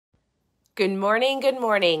Good morning, good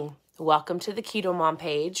morning. Welcome to the Keto Mom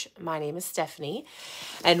page. My name is Stephanie,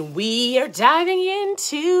 and we are diving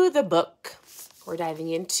into the book. We're diving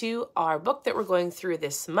into our book that we're going through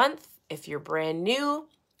this month. If you're brand new,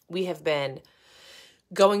 we have been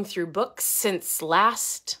going through books since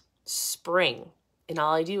last spring, and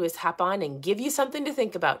all I do is hop on and give you something to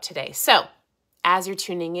think about today. So, as you're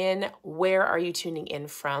tuning in, where are you tuning in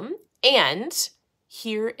from? And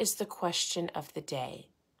here is the question of the day.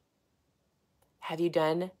 Have you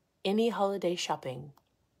done any holiday shopping?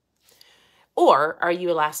 Or are you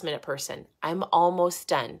a last minute person? I'm almost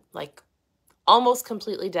done, like almost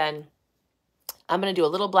completely done. I'm going to do a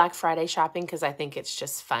little Black Friday shopping because I think it's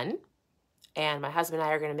just fun. And my husband and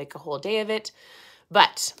I are going to make a whole day of it.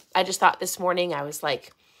 But I just thought this morning, I was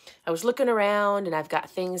looking around and I've got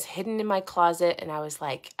things hidden in my closet. And I was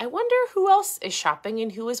like, I wonder who else is shopping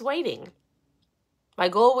and who is waiting. My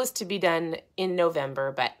goal was to be done in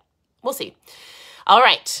November, but we'll see. All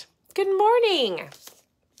right. Good morning.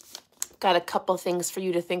 Got a couple things for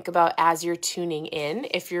you to think about as you're tuning in.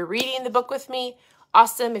 If you're reading the book with me,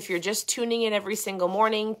 awesome. If you're just tuning in every single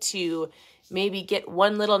morning to maybe get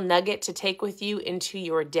one little nugget to take with you into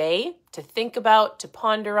your day, to think about, to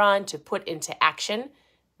ponder on, to put into action,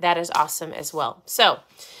 that is awesome as well. So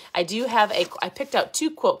I picked out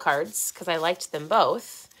 2 quote cards because I liked them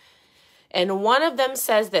both. And one of them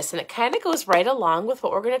says this, and it kind of goes right along with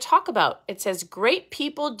what we're going to talk about. It says, great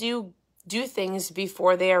people do things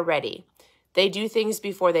before they are ready. They do things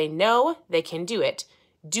before they know they can do it.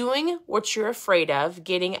 Doing what you're afraid of,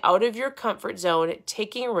 getting out of your comfort zone,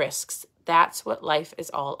 taking risks. That's what life is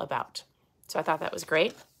all about. So I thought that was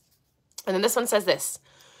great. And then this one says this,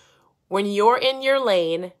 when you're in your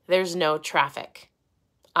lane, there's no traffic.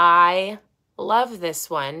 I love this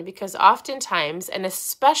one because oftentimes, and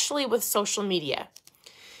especially with social media,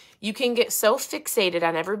 you can get so fixated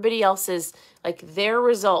on everybody else's, like their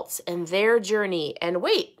results and their journey. And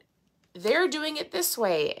wait, they're doing it this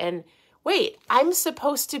way. And wait, I'm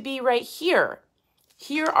supposed to be right here.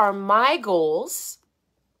 Here are my goals.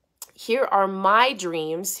 Here are my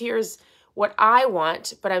dreams. Here's what I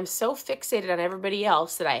want. But I'm so fixated on everybody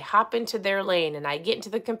else that I hop into their lane and I get into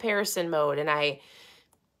the comparison mode and I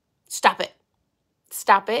stop it.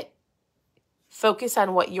 Stop it. Focus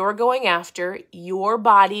on what you're going after. Your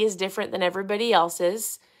body is different than everybody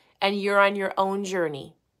else's, and you're on your own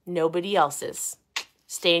journey. Nobody else's.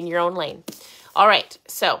 Stay in your own lane. All right,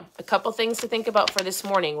 so a couple things to think about for this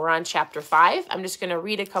morning. We're on chapter 5. I'm just going to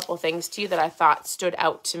read a couple things to you that I thought stood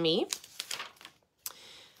out to me.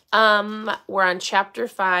 We're on chapter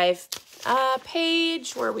 5,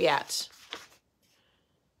 where are we at?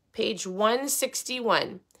 Page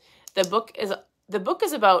 161. The book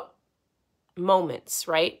is about moments,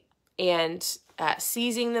 right? And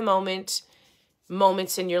seizing the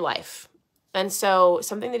moments in your life. And so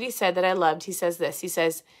something that he said that I loved, he says this. He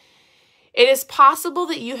says, it is possible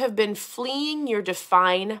that you have been fleeing your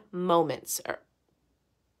defined moments.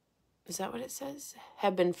 Is that what it says?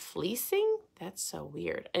 Have been fleecing? That's so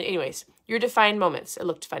weird. Anyways, your defined moments. It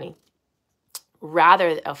looked funny.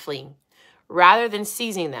 Fleeing. Rather than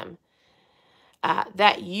seizing them.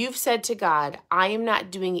 That you've said to God, I am not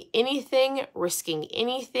doing anything, risking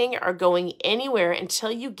anything, or going anywhere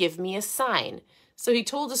until you give me a sign. So he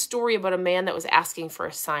told a story about a man that was asking for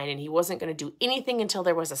a sign, and he wasn't going to do anything until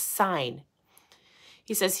there was a sign.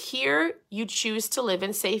 He says, here you choose to live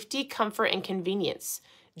in safety, comfort, and convenience,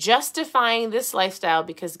 justifying this lifestyle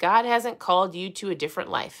because God hasn't called you to a different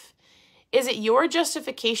life. Is it your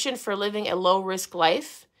justification for living a low-risk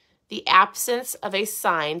life? The absence of a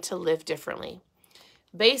sign to live differently.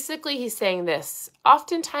 Basically, he's saying this.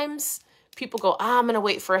 Oftentimes, people go, I'm going to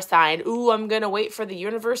wait for a sign. Ooh, I'm going to wait for the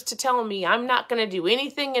universe to tell me. I'm not going to do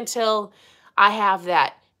anything until I have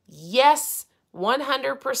that. Yes,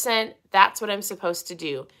 100%, that's what I'm supposed to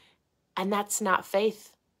do. And that's not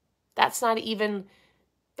faith. That's not even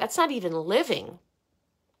living.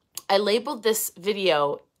 I labeled this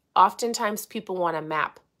video, oftentimes people want a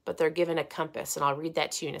map, but they're given a compass, and I'll read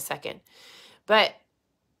that to you in a second. But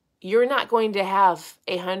you're not going to have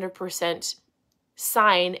 100%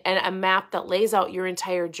 sign and a map that lays out your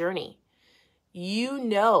entire journey. You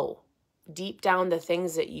know deep down the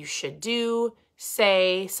things that you should do,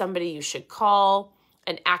 say, somebody you should call,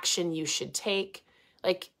 an action you should take.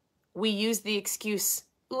 Like, we use the excuse,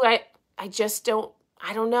 ooh, I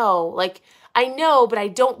don't know. Like, I know, but I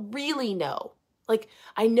don't really know. Like,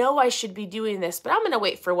 I know I should be doing this, but I'm going to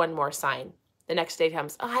wait for one more sign. The next day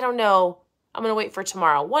comes, oh, I don't know. I'm going to wait for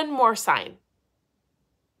tomorrow. One more sign.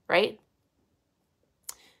 Right?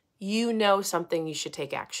 You know something you should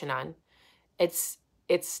take action on. It's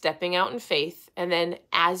It's stepping out in faith. And then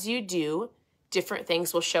as you do, different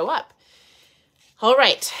things will show up. All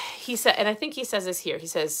right. He said, and I think he says this here. He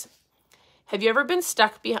says, have you ever been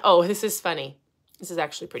stuck behind? Oh, this is funny. This is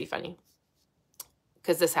actually pretty funny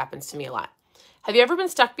because this happens to me a lot. Have you ever been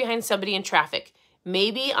stuck behind somebody in traffic?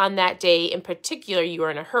 Maybe on that day in particular, you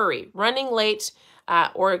are in a hurry, running late,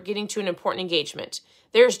 or getting to an important engagement.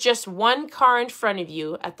 There's just one car in front of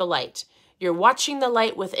you at the light. You're watching the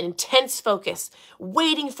light with intense focus,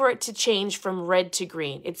 waiting for it to change from red to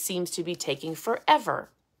green. It seems to be taking forever.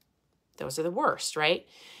 Those are the worst, right?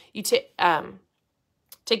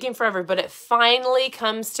 Taking forever, but it finally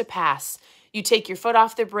comes to pass. You take your foot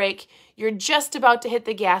off the brake, you're just about to hit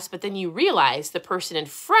the gas, but then you realize the person in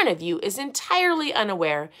front of you is entirely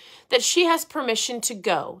unaware that she has permission to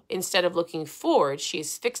go. Instead of looking forward, she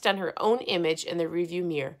is fixed on her own image in the rearview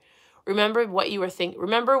mirror. Remember what you were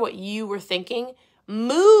thinking?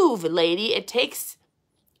 Move, lady.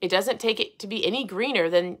 It doesn't take it to be any greener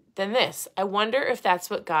than this. I wonder if that's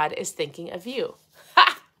what God is thinking of you.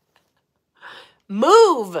 Ha!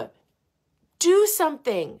 Move. Do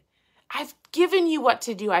something. I've given you what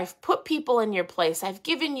to do. I've put people in your place. I've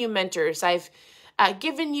given you mentors. I've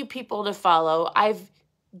given you people to follow. I've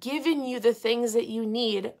given you the things that you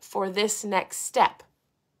need for this next step.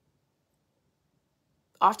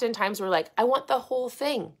 Oftentimes we're like, I want the whole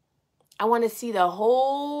thing. I want to see the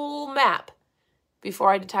whole map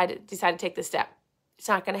before I decide to take the step. It's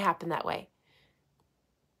not going to happen that way.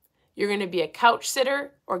 You're going to be a couch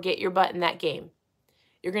sitter or get your butt in that game.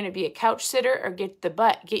 You're going to be a couch sitter or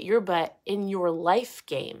get your butt in your life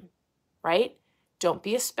game, right? Don't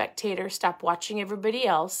be a spectator. Stop watching everybody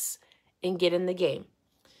else and get in the game.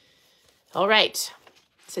 All right.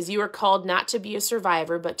 It says you are called not to be a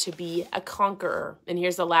survivor, but to be a conqueror. And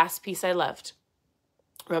here's the last piece I loved.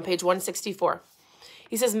 We're on page 164.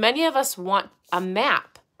 He says, many of us want a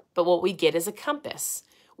map, but what we get is a compass.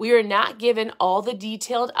 We are not given all the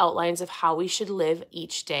detailed outlines of how we should live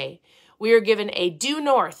each day. We are given a due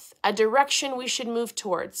north, a direction we should move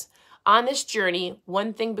towards. On this journey,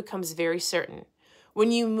 one thing becomes very certain.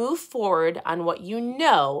 When you move forward on what you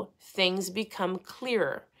know, things become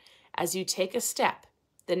clearer. As you take a step,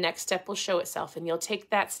 the next step will show itself, and you'll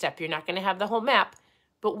take that step. You're not going to have the whole map,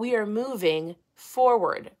 but we are moving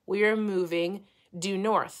forward. We are moving due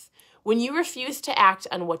north. When you refuse to act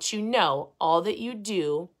on what you know, when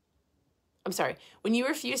you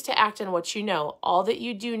refuse to act on what you know, all that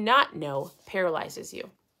you do not know paralyzes you.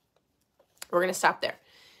 We're going to stop there.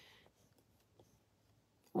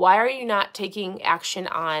 Why are you not taking action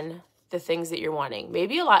on the things that you're wanting?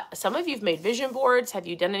 Maybe some of you've made vision boards. Have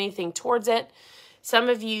you done anything towards it? Some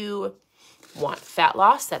of you want fat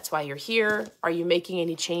loss. That's why you're here. Are you making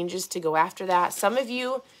any changes to go after that? Some of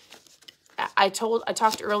you, I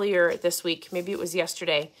talked earlier this week, maybe it was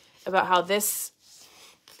yesterday, about how this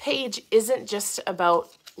page isn't just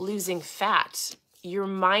about losing fat. Your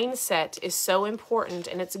mindset is so important,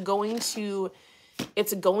 and it's going to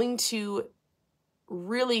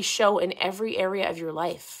really show in every area of your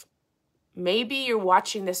life. Maybe you're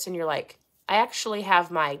watching this and you're like, I actually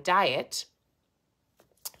have my diet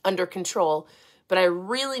under control, but I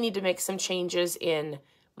really need to make some changes in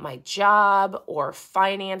my job or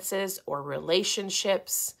finances or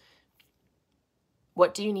relationships.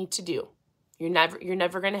 What do you need to do? You're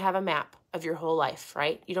never going to have a map of your whole life,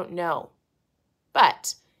 right? You don't know.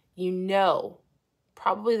 But you know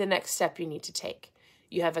probably the next step you need to take.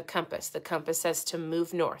 You have a compass. The compass says to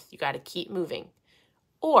move north. You got to keep moving.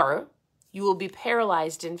 Or you will be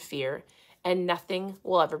paralyzed in fear and nothing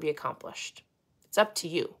will ever be accomplished. It's up to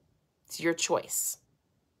you. It's your choice,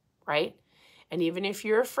 right? And even if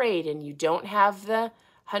you're afraid and you don't have the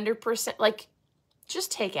 100%,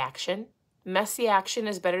 just take action. Messy action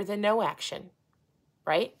is better than no action,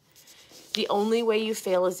 right? The only way you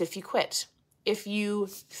fail is if you quit. If you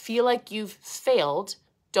feel like you've failed,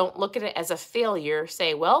 don't look at it as a failure.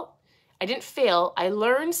 Say, well, I didn't fail. I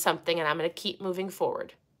learned something and I'm going to keep moving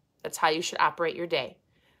forward. That's how you should operate your day.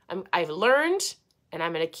 I've learned and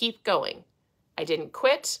I'm going to keep going. I didn't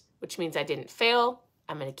quit, which means I didn't fail.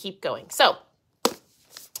 I'm going to keep going. So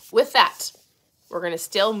with that, we're going to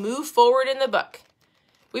still move forward in the book.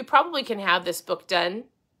 We probably can have this book done,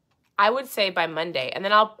 I would say, by Monday. And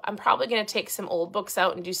then I'm probably going to take some old books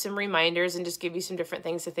out and do some reminders and just give you some different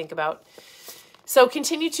things to think about. So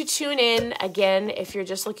continue to tune in. Again, if you're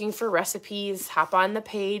just looking for recipes, hop on the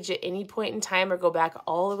page at any point in time or go back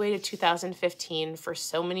all the way to 2015 for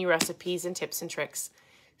so many recipes and tips and tricks.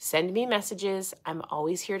 Send me messages. I'm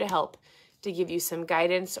always here to help, to give you some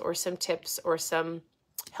guidance or some tips or some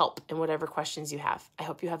help in whatever questions you have. I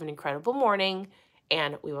hope you have an incredible morning,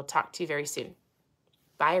 and we will talk to you very soon.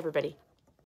 Bye, everybody.